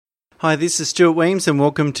Hi, this is Stuart Weems and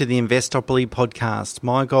welcome to the Investopoly podcast.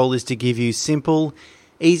 My goal is to give you simple,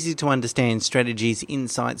 easy to understand strategies,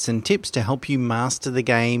 insights and tips to help you master the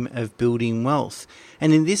game of building wealth.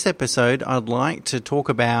 And in this episode, I'd like to talk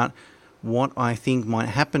about what I think might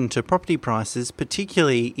happen to property prices,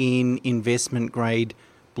 particularly in investment grade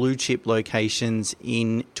blue chip locations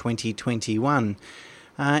in 2021.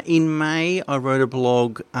 In May, I wrote a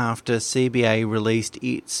blog after CBA released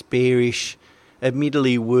its bearish,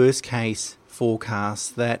 admittedly worst case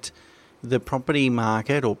forecast that the property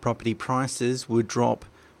market or property prices would drop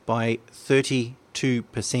by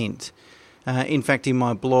 32%. In fact, in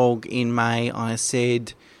my blog in May, I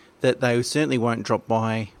said that they certainly won't drop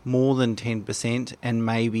by more than 10% and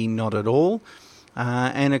maybe not at all.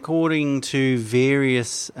 And according to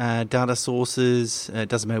various data sources, it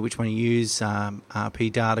doesn't matter which one you use,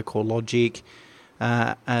 RP Data, CoreLogic,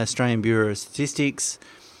 Australian Bureau of Statistics,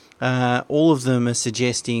 all of them are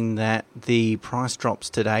suggesting that the price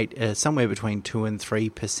drops to date are somewhere between 2 and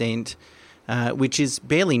 3%, which is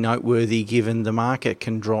barely noteworthy given the market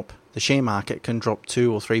can drop, the share market can drop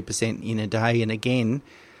 2 or 3% in a day. And again,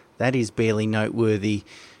 that is barely noteworthy.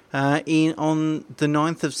 On the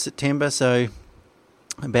 9th of September, so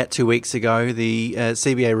about 2 weeks ago, the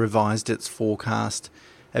CBA revised its forecast,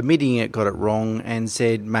 admitting it got it wrong and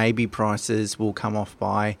said maybe prices will come off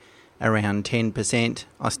by around 10%.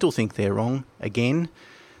 I still think they're wrong again.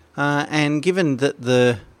 And given that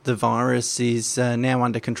the virus is now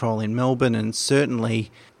under control in Melbourne and certainly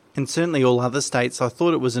all other states, I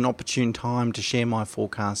thought it was an opportune time to share my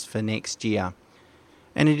forecast for next year.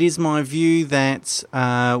 And it is my view that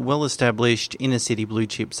well-established inner-city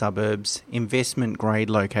blue-chip suburbs, investment-grade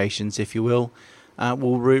locations, if you will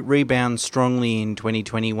rebound strongly in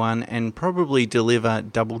 2021 and probably deliver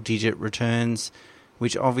double-digit returns,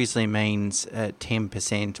 which obviously means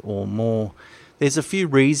 10% or more. There's a few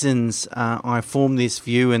reasons I formed this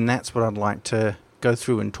view, and that's what I'd like to go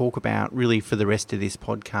through and talk about really for the rest of this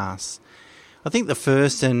podcast. I think the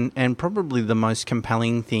first and probably the most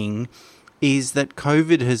compelling thing is that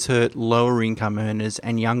COVID has hurt lower income earners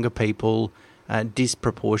and younger people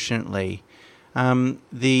disproportionately.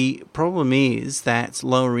 The problem is that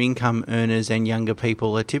lower income earners and younger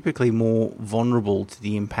people are typically more vulnerable to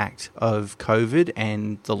the impact of COVID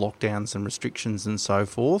and the lockdowns and restrictions and so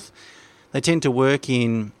forth. They tend to work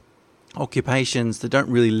in occupations that don't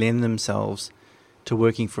really lend themselves to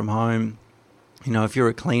working from home. You know, if you're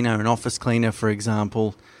a cleaner, an office cleaner, for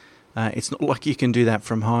example, it's not like you can do that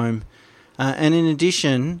from home. And in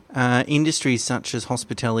addition, industries such as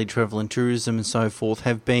hospitality, travel and tourism and so forth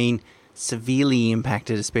have been severely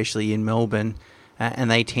impacted, especially in Melbourne,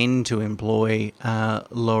 and they tend to employ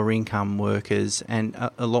lower income workers and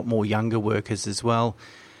a lot more younger workers as well.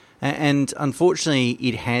 And unfortunately,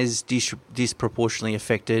 it has disproportionately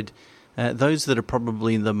affected those that are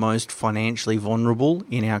probably the most financially vulnerable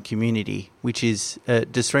in our community, which is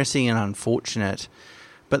distressing and unfortunate.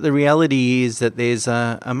 But the reality is that there's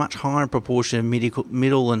a much higher proportion of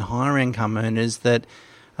middle and higher income earners that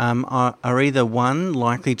are either, one,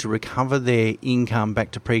 likely to recover their income back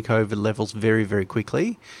to pre-COVID levels very, very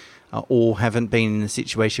quickly, or haven't been in a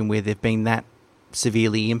situation where they've been that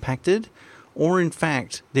severely impacted, or in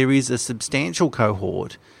fact, there is a substantial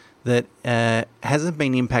cohort that hasn't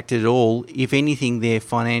been impacted at all. If anything, their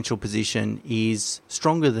financial position is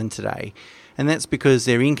stronger than today. And that's because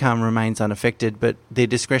their income remains unaffected, but their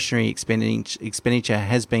discretionary expenditure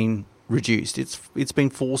has been reduced. They've been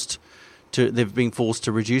forced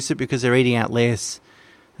to reduce it because they're eating out less.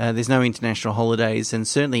 There's no international holidays, and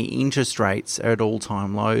certainly interest rates are at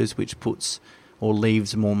all-time lows, which puts or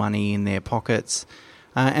leaves more money in their pockets.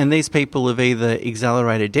 And these people have either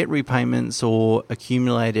accelerated debt repayments or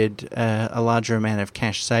accumulated a larger amount of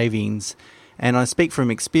cash savings. And I speak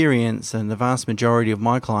from experience, and the vast majority of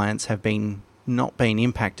my clients have not been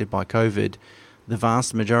impacted by COVID. The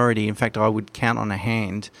vast majority, in fact, I would count on a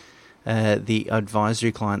hand the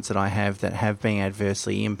advisory clients that I have that have been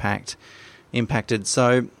adversely impacted.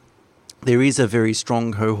 So there is a very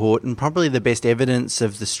strong cohort, and probably the best evidence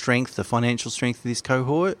of the financial strength of this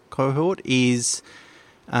cohort is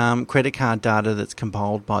credit card data that's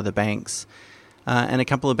compiled by the banks. And a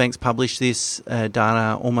couple of banks publish this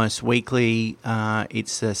data almost weekly.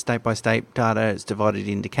 It's state-by-state data. It's divided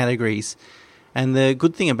into categories. And the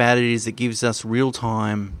good thing about it is it gives us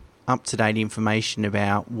real-time, up-to-date information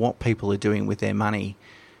about what people are doing with their money.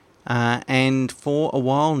 And for a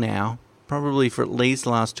while now, probably for at least the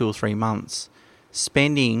last 2 or 3 months,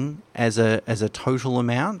 spending as a total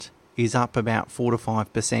amount is up about 4 to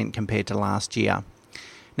 5% compared to last year.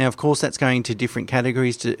 Now, of course, that's going to different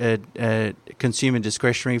categories, to consumer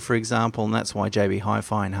discretionary, for example, and that's why JB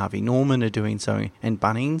Hi-Fi and Harvey Norman are doing so, and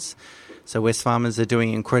Bunnings. So Wesfarmers are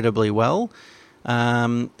doing incredibly well.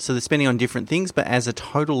 So they're spending on different things, but as a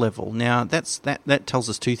total level. Now, that tells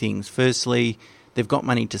us two things. Firstly, they've got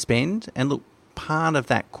money to spend, and look, part of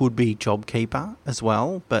that could be JobKeeper as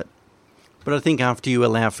well, but I think after you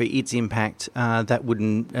allow for its impact, that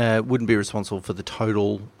wouldn't be responsible for the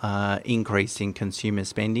total increase in consumer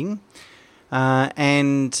spending.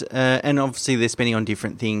 And obviously they're spending on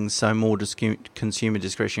different things, so more consumer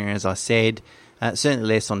discretionary, as I said, certainly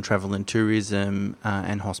less on travel and tourism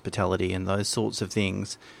and hospitality and those sorts of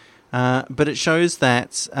things. But it shows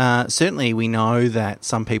that certainly we know that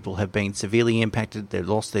some people have been severely impacted, they've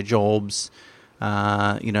lost their jobs,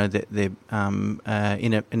 they're in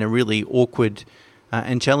a really awkward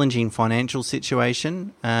and challenging financial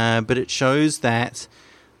situation. But it shows that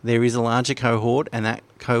there is a larger cohort, and that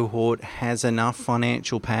cohort has enough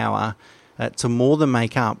financial power to more than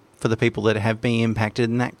make up for the people that have been impacted.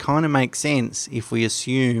 And that kind of makes sense if we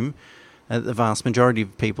assume the vast majority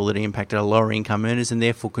of people that are impacted are lower income earners and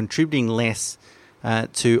therefore contributing less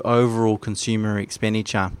to overall consumer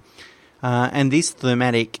expenditure. And this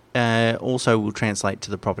thematic also will translate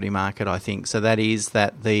to the property market, I think. So that is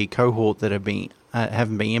that the cohort that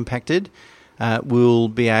haven't been impacted will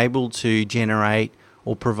be able to generate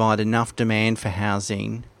or provide enough demand for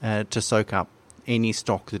housing to soak up any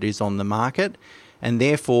stock that is on the market, and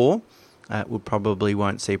therefore we probably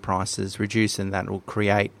won't see prices reduce, and that will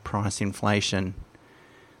create price inflation.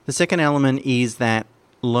 The second element is that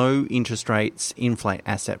low interest rates inflate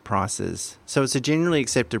asset prices. So it's a generally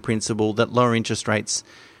accepted principle that lower interest rates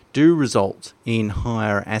do result in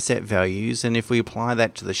higher asset values. And if we apply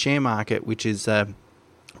that to the share market, which is a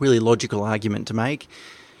really logical argument to make,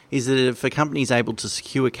 is that if a company is able to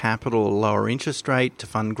secure capital at a lower interest rate to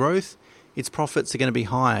fund growth, its profits are going to be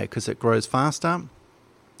higher because it grows faster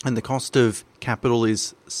and the cost of capital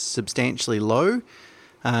is substantially low.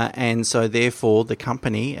 And so therefore the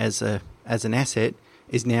company as an asset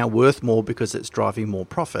is now worth more because it's driving more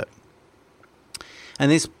profit.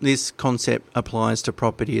 And this concept applies to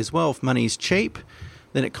property as well. If money is cheap,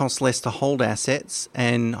 then it costs less to hold assets,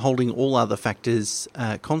 and holding all other factors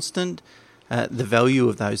constant, the value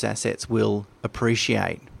of those assets will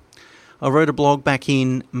appreciate. I wrote a blog back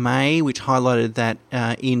in May which highlighted that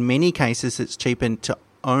in many cases it's cheaper to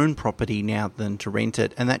own property now than to rent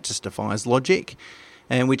it, and that just defies logic.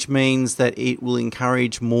 And which means that it will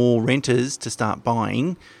encourage more renters to start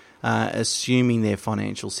buying, assuming their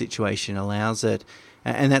financial situation allows it.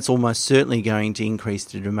 And that's almost certainly going to increase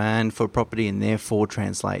the demand for property and therefore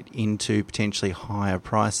translate into potentially higher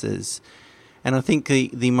prices. And I think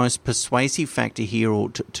the most persuasive factor here, or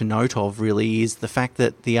to note of really, is the fact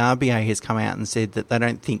that the RBA has come out and said that they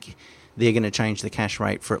don't think they're going to change the cash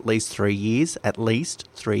rate for at least 3 years,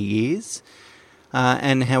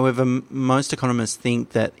 And however, most economists think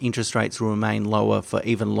that interest rates will remain lower for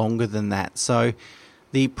even longer than that. So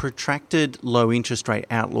the protracted low interest rate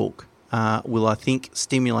outlook will, I think,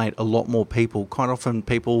 stimulate a lot more people. Quite often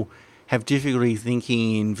people have difficulty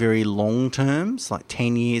thinking in very long terms, like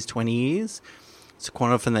 10 years, 20 years. So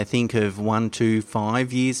quite often they think of 1 to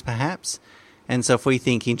 5 years perhaps. And so if we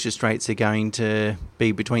think interest rates are going to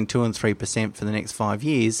be between 2 and 3% for the next 5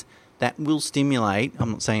 years, that will stimulate,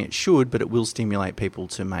 I'm not saying it should, but it will stimulate people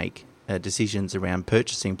to make decisions around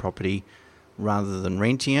purchasing property rather than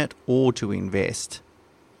renting it or to invest.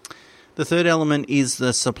 The third element is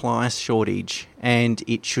the supply shortage, and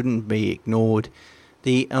it shouldn't be ignored.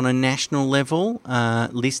 On a national level,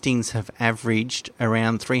 listings have averaged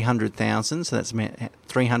around 300,000, so that's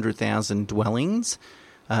 300,000 dwellings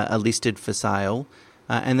are listed for sale,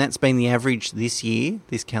 and that's been the average this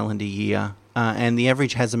calendar year. And the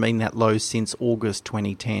average hasn't been that low since August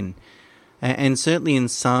 2010. And certainly in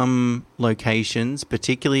some locations,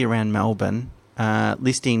 particularly around Melbourne,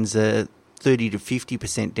 listings are 30 to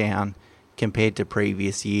 50% down compared to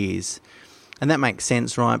previous years. And that makes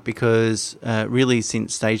sense, right? Because really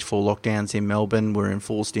since stage 4 lockdowns in Melbourne were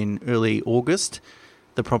enforced in early August,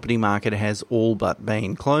 the property market has all but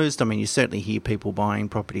been closed. I mean, you certainly hear people buying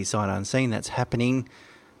property sight unseen. That's happening,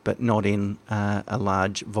 but not in a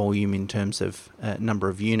large volume in terms of number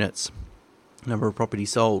of units, number of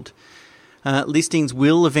properties sold. Listings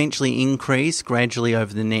will eventually increase gradually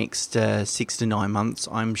over the next 6 to 9 months,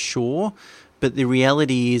 I'm sure. But the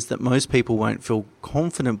reality is that most people won't feel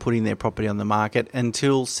confident putting their property on the market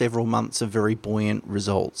until several months of very buoyant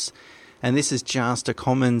results. And this is just a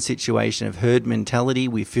common situation of herd mentality.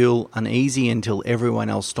 We feel uneasy until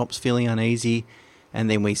everyone else stops feeling uneasy, and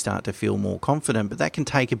then we start to feel more confident. But that can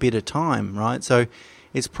take a bit of time, right? So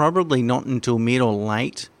it's probably not until mid or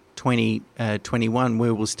late 2021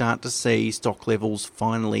 where we'll start to see stock levels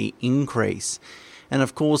finally increase. And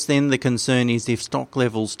of course, then the concern is if stock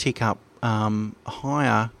levels tick up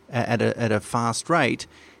higher at a fast rate,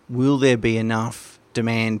 will there be enough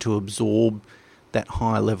demand to absorb that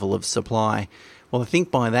high level of supply? Well, I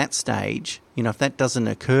think by that stage, if that doesn't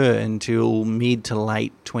occur until mid to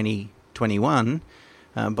late 2021,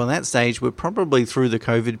 by that stage, we're probably through the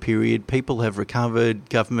COVID period. People have recovered,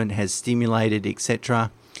 government has stimulated,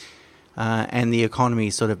 etc., and the economy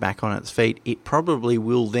is sort of back on its feet. It probably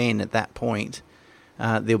will then, at that point,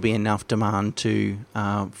 there'll be enough demand to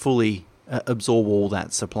fully absorb all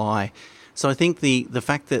that supply. So I think the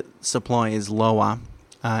fact that supply is lower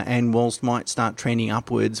and whilst might start trending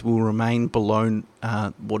upwards, will remain below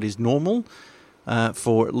what is normal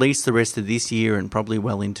for at least the rest of this year and probably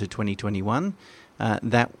well into 2021.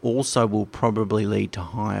 That also will probably lead to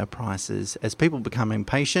higher prices as people become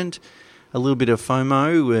impatient, a little bit of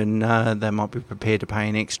FOMO, and they might be prepared to pay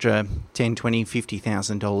an extra $10,000, $20,000,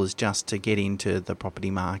 $50,000 just to get into the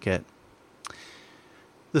property market.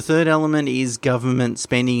 The third element is government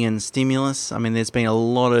spending and stimulus. I mean, there's been a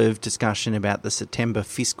lot of discussion about the September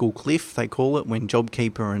fiscal cliff, they call it, when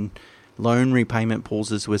JobKeeper and loan repayment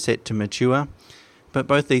pauses were set to mature. But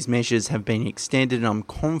both these measures have been extended, and I'm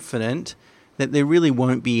confident that there really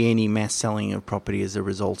won't be any mass selling of property as a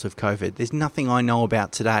result of COVID. There's nothing I know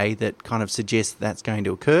about today that kind of suggests that's going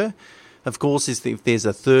to occur. Of course, if there's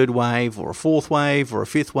a third wave or a fourth wave or a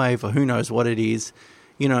fifth wave or who knows what it is,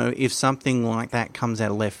 if something like that comes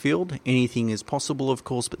out of left field, anything is possible, of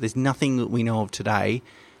course, but there's nothing that we know of today,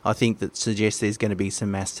 I think, that suggests there's going to be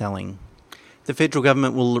some mass selling. The federal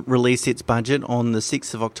government will release its budget on the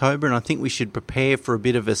 6th of October, and I think we should prepare for a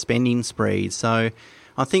bit of a spending spree. So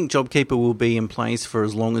I think JobKeeper will be in place for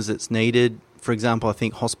as long as it's needed. For example, I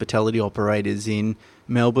think hospitality operators in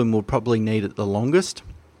Melbourne will probably need it the longest,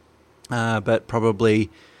 but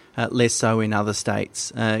probably less so in other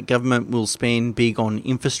states. Government will spend big on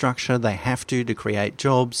infrastructure. They have to create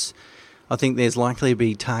jobs. I think there's likely to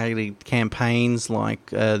be targeted campaigns like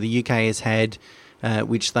the UK has had,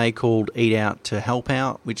 which they called Eat Out to Help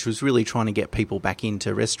Out, which was really trying to get people back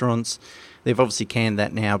into restaurants. They've obviously canned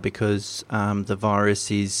that now because the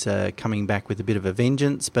virus is coming back with a bit of a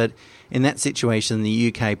vengeance. But in that situation,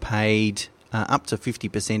 the UK paid up to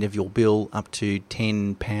 50% of your bill, up to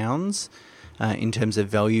 £10 in terms of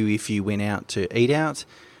value if you went out to eat out.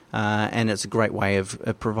 And it's a great way of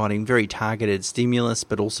providing very targeted stimulus,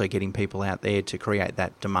 but also getting people out there to create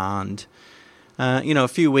that demand. A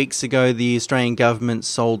few weeks ago, the Australian government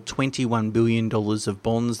sold $21 billion of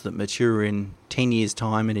bonds that mature in 10 years'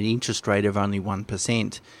 time at an interest rate of only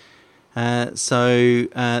 1%. So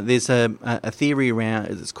there's a theory around,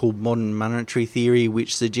 it's called modern monetary theory,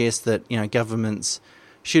 which suggests that governments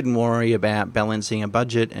shouldn't worry about balancing a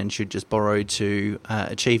budget and should just borrow to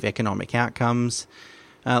achieve economic outcomes.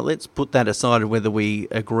 Let's put that aside whether we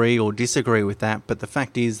agree or disagree with that, but the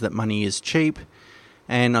fact is that money is cheap.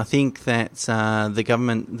 And I think that the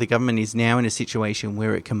government is now in a situation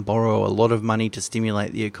where it can borrow a lot of money to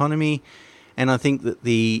stimulate the economy. And I think that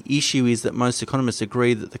the issue is that most economists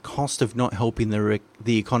agree that the cost of not helping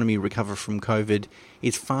the economy recover from COVID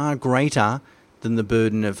is far greater than the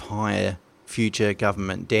burden of higher future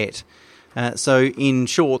government debt. So in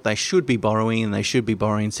short, they should be borrowing, and they should be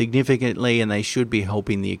borrowing significantly, and they should be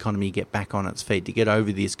helping the economy get back on its feet to get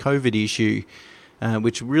over this COVID issue,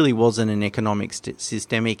 which really wasn't an economic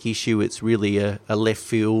systemic issue. It's really a left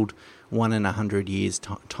field, 1 in 100 years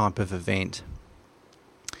type of event.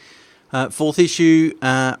 Fourth issue,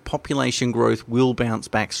 population growth will bounce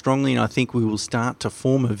back strongly, and I think we will start to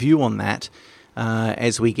form a view on that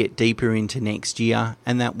as we get deeper into next year,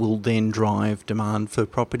 and that will then drive demand for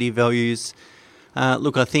property values.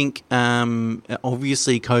 Look, I think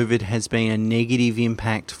obviously COVID has been a negative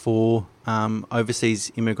impact for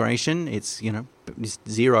overseas immigration. It's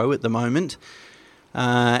zero at the moment,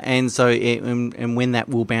 and so and when that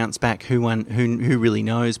will bounce back, who really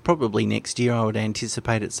knows? Probably next year, I would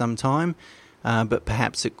anticipate at some time, but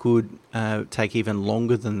perhaps it could take even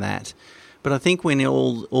longer than that. But I think when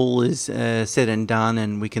all is said and done,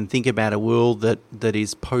 and we can think about a world that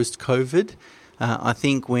is post-COVID, I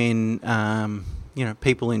think when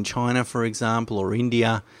people in China, for example, or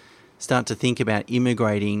India start to think about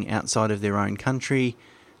immigrating outside of their own country,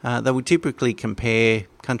 they would typically compare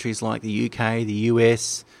countries like the UK, the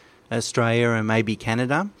US, Australia, and maybe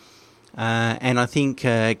Canada. And I think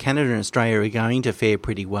Canada and Australia are going to fare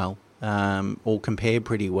pretty well, or compare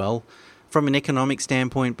pretty well, from an economic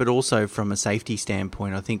standpoint, but also from a safety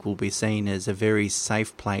standpoint. I think we'll be seen as a very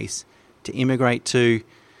safe place to immigrate to.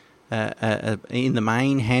 in the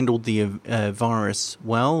main, handled the virus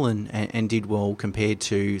well and did well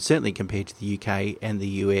certainly compared to the UK and the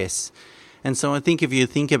US. And so I think if you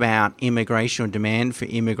think about immigration or demand for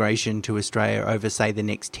immigration to Australia over, say, the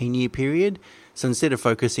next 10-year period, so instead of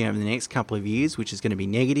focusing over the next couple of years, which is going to be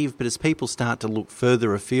negative, but as people start to look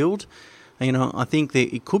further afield, I think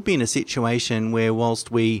that it could be in a situation where whilst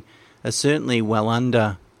we are certainly well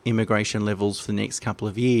under immigration levels for the next couple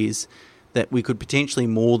of years, that we could potentially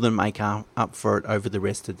more than make up for it over the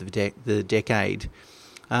rest of the decade.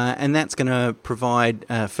 And that's going to provide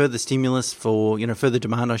further stimulus for, further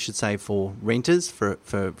demand, I should say, for renters, for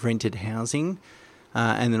rented housing,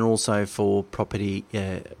 and then also for property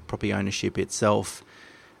ownership itself.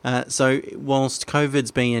 So whilst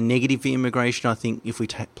COVID's been a negative for immigration, I think if we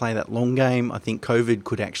play that long game, I think COVID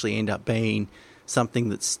could actually end up being something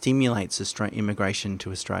that stimulates immigration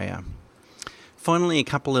to Australia. Finally, a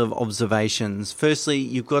couple of observations. Firstly,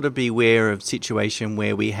 you've got to be aware of a situation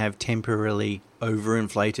where we have temporarily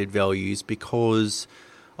overinflated values because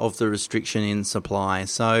of the restriction in supply.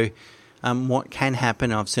 So what can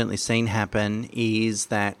happen, I've certainly seen happen, is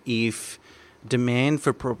that if demand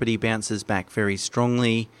for property bounces back very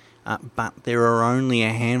strongly, but there are only a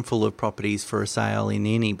handful of properties for a sale in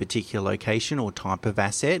any particular location or type of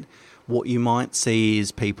asset, what you might see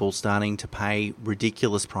is people starting to pay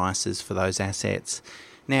ridiculous prices for those assets.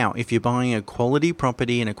 Now, if you're buying a quality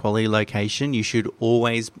property in a quality location, you should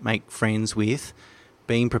always make friends with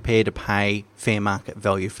being prepared to pay fair market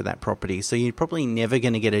value for that property. So you're probably never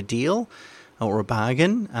going to get a deal or a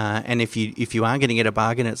bargain. And if you are going to get a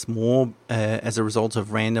bargain, it's more as a result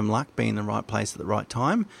of random luck being in the right place at the right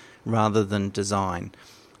time rather than design.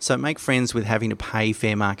 So make friends with having to pay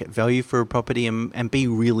fair market value for a property and be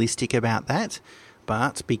realistic about that,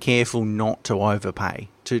 but be careful not to overpay.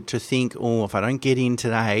 To think, if I don't get in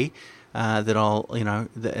today, that I'll,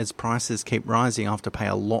 that as prices keep rising, I'll have to pay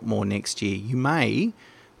a lot more next year. You may,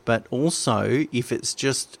 but also if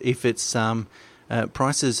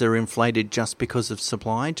prices are inflated just because of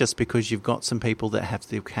supply, just because you've got some people that have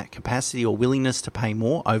the capacity or willingness to pay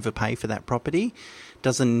more, overpay for that property,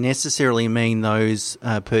 doesn't necessarily mean those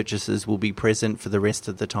purchases will be present for the rest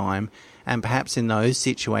of the time. And perhaps in those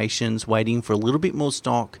situations, waiting for a little bit more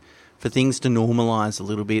stock, for things to normalise a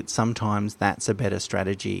little bit, sometimes that's a better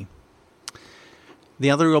strategy. The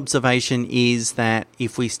other observation is that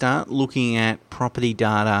if we start looking at property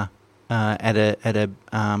data at a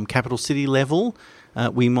capital city level,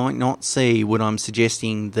 we might not see what I'm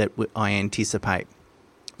suggesting that I anticipate.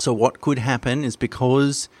 So what could happen is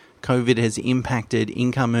because COVID has impacted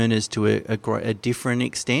income earners to a different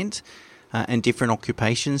extent and different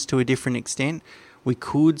occupations to a different extent, we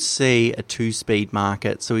could see a two-speed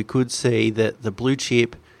market. So we could see that the blue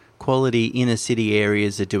chip quality inner city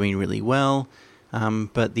areas are doing really well,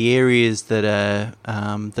 but the areas that are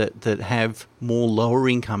that have more lower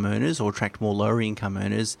income earners or attract more lower income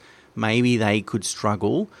earners, maybe they could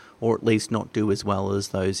struggle or at least not do as well as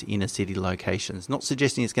those inner city locations. Not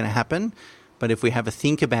suggesting it's going to happen, but if we have a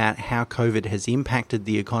think about how COVID has impacted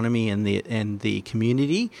the economy and the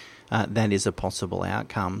community, that is a possible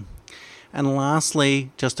outcome. And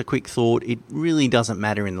lastly, just a quick thought, it really doesn't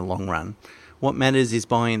matter in the long run. What matters is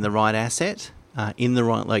buying the right asset in the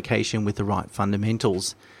right location with the right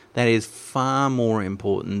fundamentals. That is far more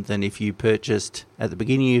important than if you purchased at the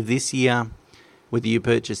beginning of this year, whether you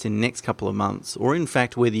purchase in the next couple of months, or in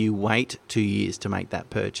fact whether you wait 2 years to make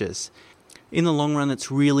that purchase. In the long run,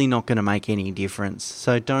 it's really not going to make any difference.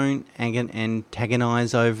 So don't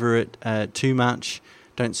antagonise over it too much.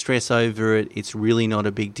 Don't stress over it. It's really not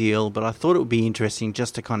a big deal. But I thought it would be interesting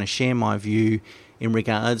just to kind of share my view in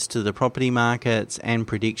regards to the property markets and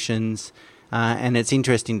predictions. And it's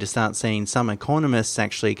interesting to start seeing some economists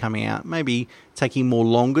actually coming out, maybe taking more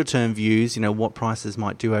longer term views, what prices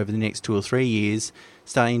might do over the next 2 or 3 years,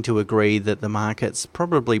 starting to agree that the market's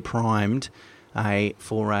probably primed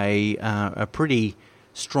for a pretty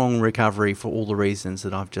strong recovery for all the reasons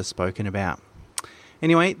that I've just spoken about.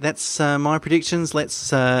 Anyway, that's my predictions. Let's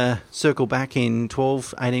circle back in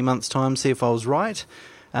 12, 18 months' time, see if I was right.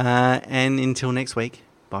 And until next week,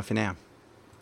 bye for now.